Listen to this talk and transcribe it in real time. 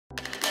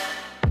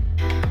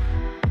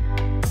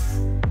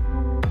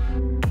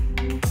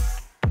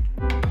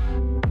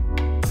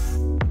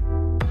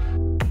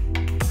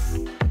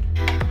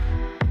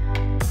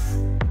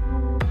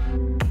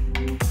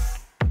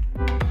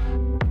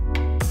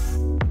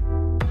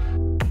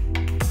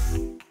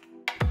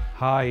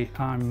Hi,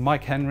 I'm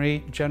Mike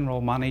Henry,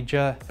 General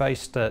Manager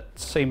based at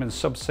Siemens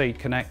Subsea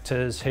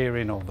Connectors here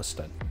in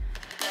Ulverston.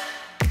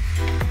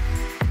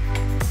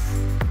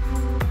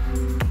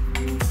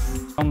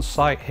 On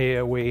site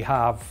here we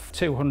have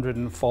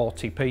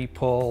 240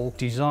 people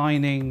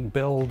designing,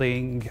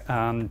 building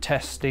and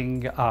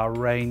testing our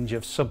range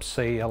of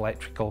subsea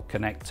electrical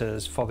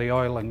connectors for the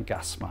oil and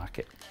gas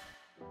market.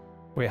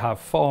 We have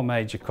 4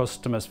 major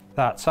customers,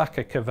 that's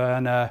Aker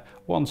Caverna,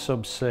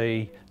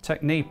 OneSubsea,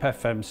 Technip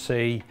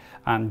FMC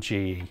and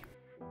GE.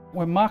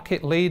 We're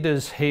market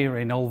leaders here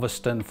in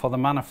Ulverston for the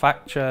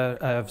manufacture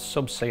of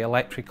subsea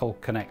electrical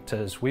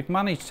connectors. We've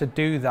managed to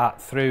do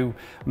that through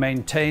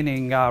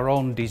maintaining our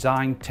own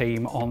design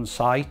team on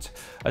site,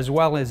 as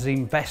well as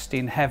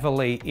investing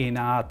heavily in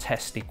our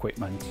test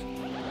equipment.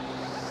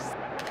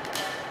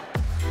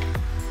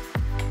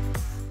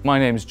 My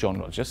name is John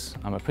Rogers.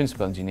 I'm a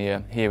principal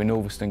engineer here in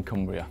Ulverston,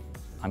 Cumbria.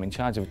 I'm in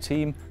charge of a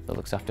team that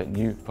looks after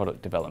new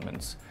product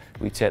developments.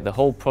 We take the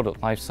whole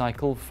product life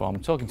cycle from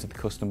talking to the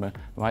customer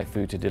right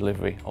through to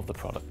delivery of the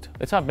product.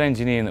 The type of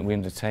engineering that we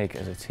undertake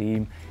as a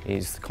team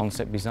is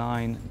concept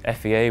design,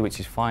 FEA,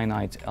 which is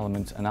finite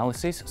element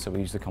analysis, so we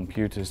use the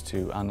computers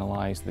to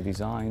analyse the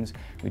designs.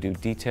 We do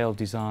detailed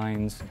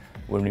designs.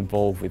 We're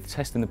involved with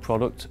testing the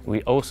product.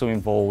 We're also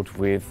involved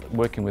with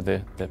working with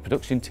the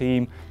production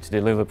team to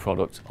deliver the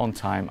product on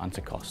time and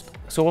to cost.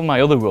 So one of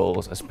my other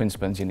roles as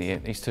principal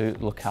engineer is to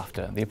look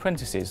after the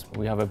apprentices.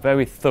 We have a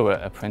very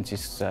thorough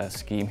apprentice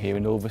scheme here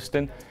in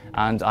Ulverston,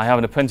 and I have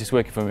an apprentice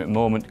working for me at the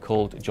moment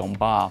called John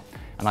Barr,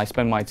 and I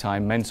spend my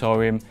time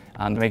mentoring him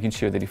and making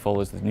sure that he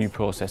follows the new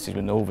processes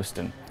in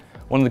Ulverston.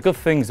 One of the good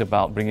things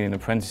about bringing in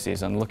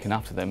apprentices and looking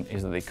after them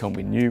is that they come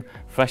with new,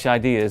 fresh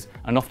ideas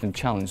and often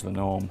challenge the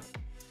norm.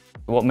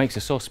 What makes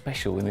us so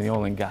special in the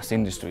oil and gas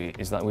industry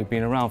is that we've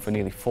been around for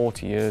nearly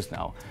 40 years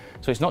now.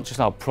 So it's not just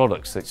our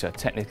products that are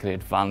technically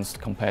advanced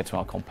compared to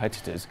our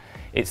competitors,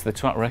 it's the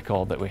track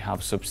record that we have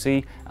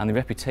Subsea and the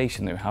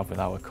reputation that we have with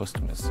our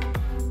customers.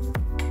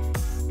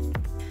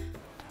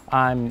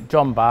 I'm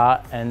John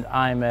Barr and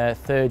I'm a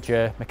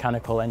third-year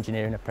mechanical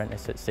engineering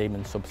apprentice at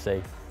Siemens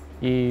Subsea.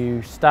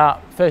 You start,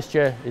 first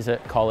year is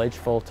at college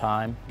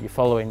full-time, your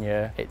following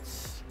year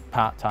it's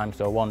part-time,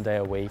 so 1 day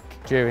a week.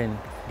 During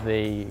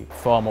the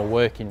formal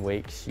working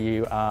weeks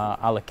you are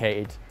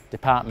allocated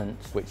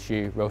departments which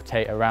you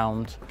rotate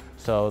around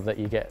so that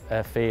you get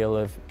a feel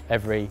of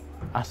every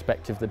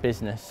aspect of the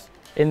business.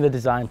 In the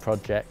design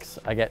projects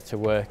I get to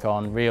work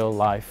on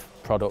real-life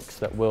products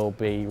that will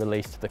be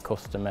released to the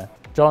customer.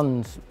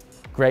 John's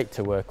great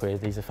to work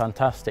with, he's a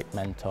fantastic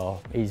mentor,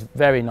 he's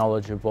very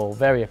knowledgeable,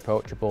 very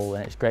approachable,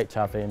 and it's great to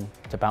have him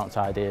to bounce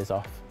ideas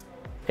off.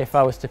 If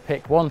I was to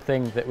pick one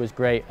thing that was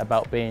great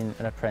about being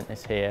an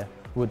apprentice here,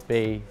 would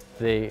be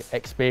the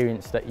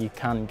experience that you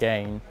can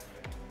gain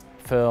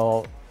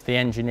for the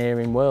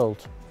engineering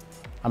world.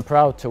 I'm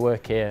proud to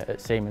work here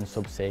at Siemens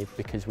Subsea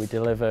because we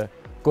deliver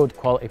good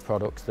quality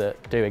products that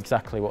do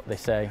exactly what they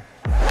say.